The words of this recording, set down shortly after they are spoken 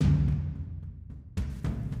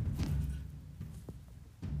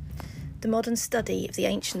The modern study of the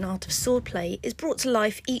ancient art of swordplay is brought to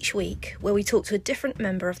life each week, where we talk to a different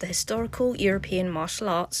member of the historical European martial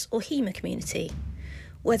arts or HEMA community.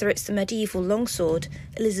 Whether it's the medieval longsword,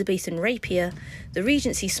 Elizabethan rapier, the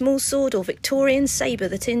Regency smallsword or Victorian sabre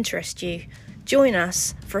that interest you, join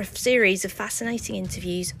us for a series of fascinating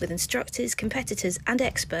interviews with instructors, competitors and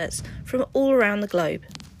experts from all around the globe.